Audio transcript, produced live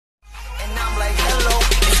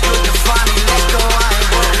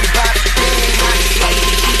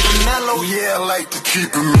keep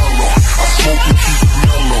it mellow. I smoke and keep it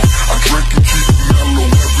mellow. I drink and keep it mellow.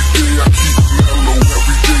 Every day I keep it mellow.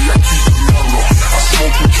 Every day I keep it mellow. I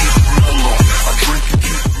smoke and keep it mellow. I drink and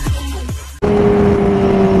keep it mellow.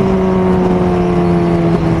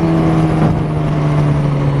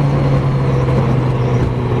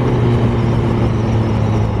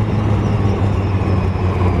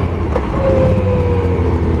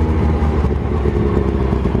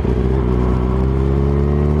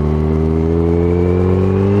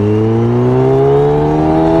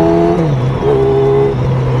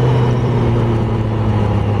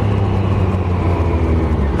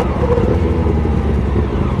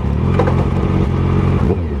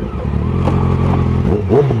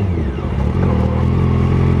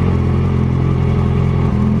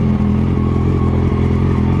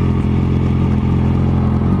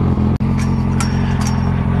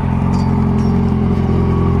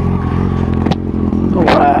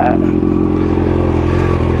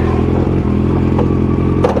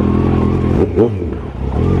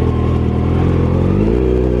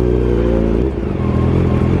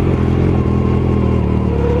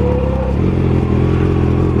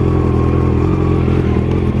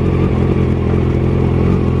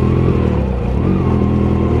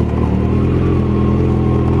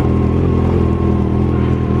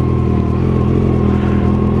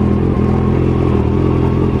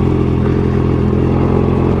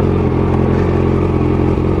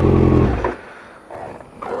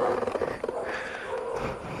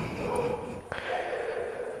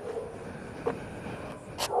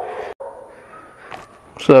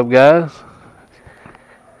 What's up, guys?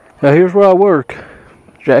 Now here's where I work,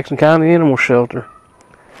 Jackson County Animal Shelter.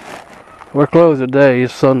 We're closed today,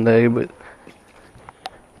 it's Sunday, but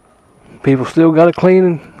people still gotta clean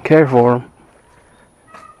and care for them.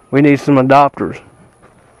 We need some adopters.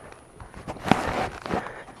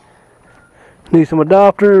 Need some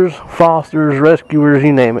adopters, fosters, rescuers,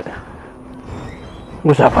 you name it.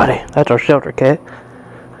 What's up, buddy? That's our shelter cat.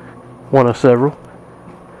 One of several.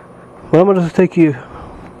 Well, I'm gonna just take you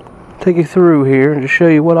through here and just show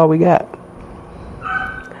you what all we got.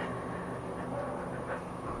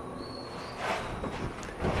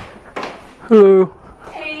 Hello.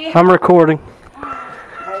 Hey. I'm recording.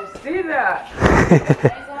 I see that.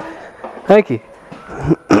 Thank you.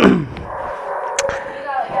 You got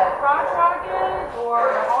like a crotch rocket or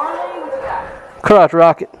a Harley? What you got? Crotch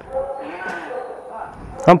rocket.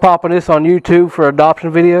 I'm popping this on YouTube for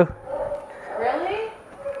adoption video. Really?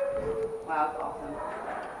 Wow, that's awesome.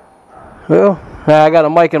 Well, I got a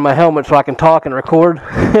mic in my helmet so I can talk and record. Are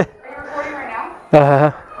you recording right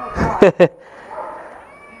now? Oh, God.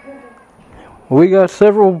 We got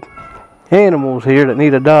several animals here that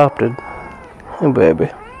need adopted. Oh, baby.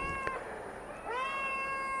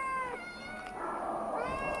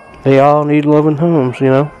 They all need loving homes, you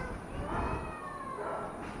know.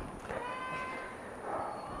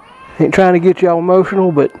 Ain't trying to get y'all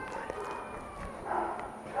emotional, but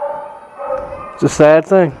it's a sad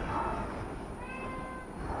thing.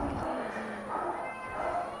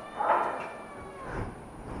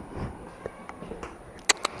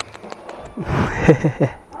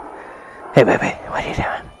 Hey, baby, what are you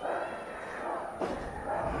doing?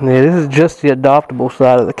 Yeah, this is just the adoptable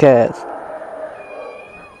side of the cats.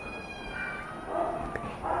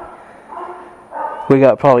 We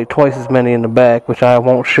got probably twice as many in the back, which I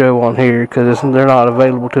won't show on here because they're not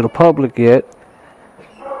available to the public yet.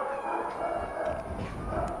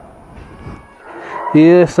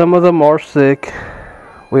 Yeah, some of them are sick.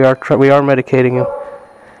 We are medicating them.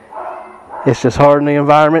 It's just hard in the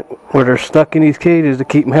environment where they're stuck in these cages to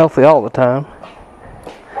keep them healthy all the time.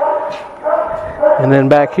 And then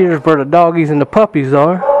back here's where the doggies and the puppies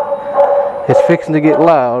are. It's fixing to get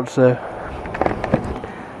loud, so.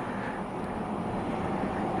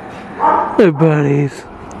 Hey, buddies.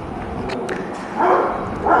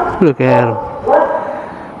 Look at them.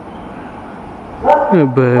 Hey,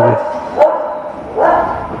 baby.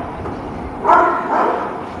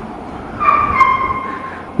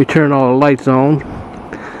 We turn all the lights on.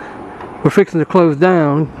 We're fixing to close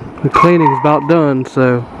down. The cleaning's about done,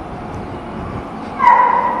 so.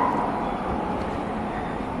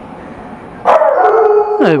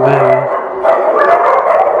 Hey, baby.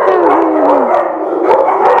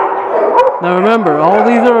 Now remember, all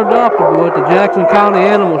these are adoptable at the Jackson County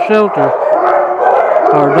Animal Shelter.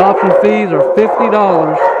 Our adoption fees are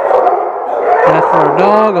 $50. That's for a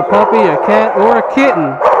dog, a puppy, a cat, or a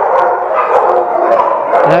kitten.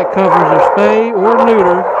 That covers their spay or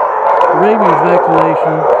neuter, rabies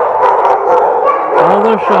vaccination, all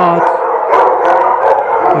their shots,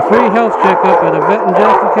 a free health checkup at a vet in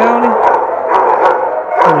Jackson County,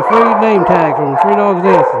 And a free name tag from 3 Dogs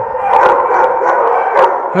Dancing.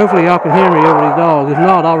 Hopefully y'all can hear me over these dogs. If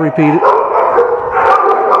not, I'll repeat it.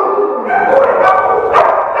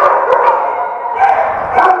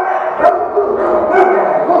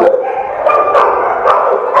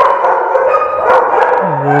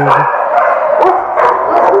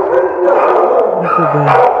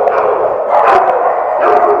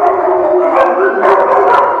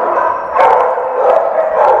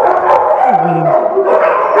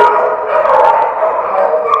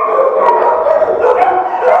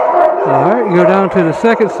 Alright, go down to the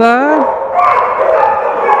second side.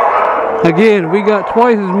 Again, we got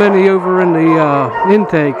twice as many over in the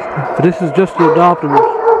intake, but this is just the adoptables.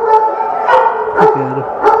 Look at him.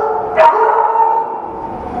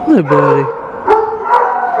 Hey, buddy.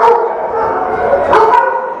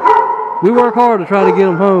 We work hard to try to get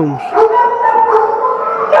them homes.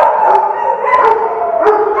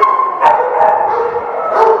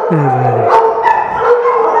 Hey, buddy.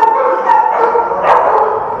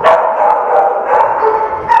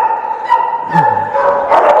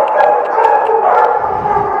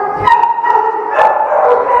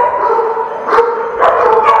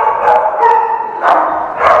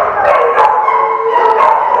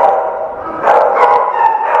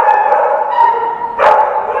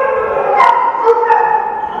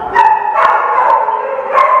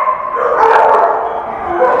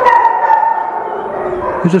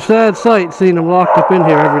 It's a sad sight seeing them locked up in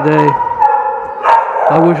here every day.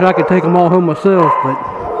 I wish I could take them all home myself, but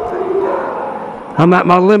I'm at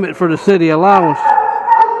my limit for the city allowance.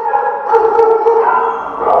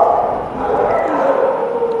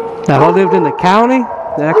 Now, if I lived in the county,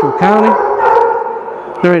 the actual county,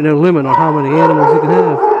 there ain't no limit on how many animals you can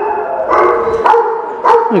have.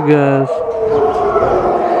 Look, guys.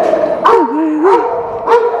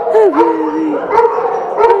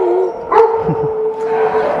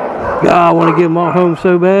 God, I want to get them all home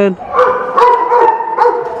so bad.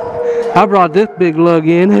 I brought this big lug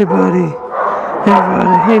in. Hey, buddy. Hey,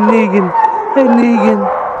 buddy. Hey, Negan. Hey, Negan.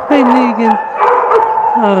 Hey, Negan.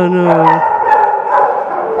 Oh,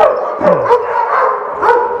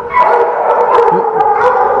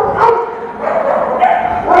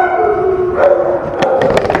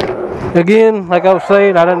 no. Again, like I was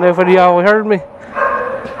saying, I don't know if any of y'all heard me.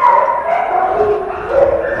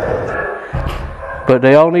 But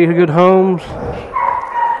they all need good homes.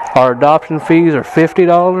 Our adoption fees are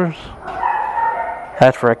 $50.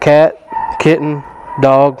 That's for a cat, kitten,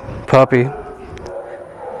 dog, puppy.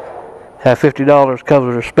 Have $50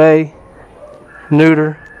 covers their spay,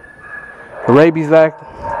 neuter, rabies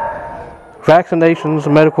vaccinations,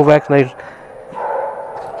 medical vaccinations,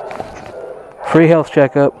 free health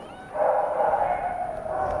checkup.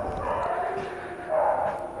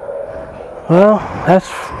 Well, that's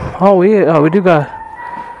all we do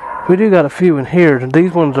got a few in here.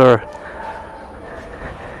 These ones are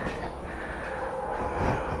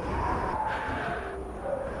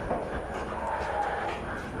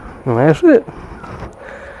and that's it.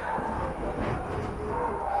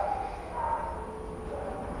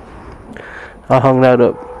 I hung that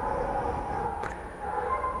up.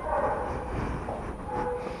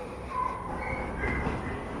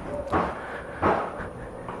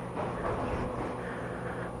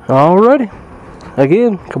 Alrighty.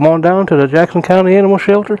 Again, come on down to the Jackson County Animal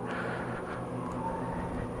Shelter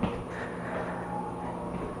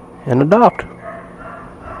and adopt.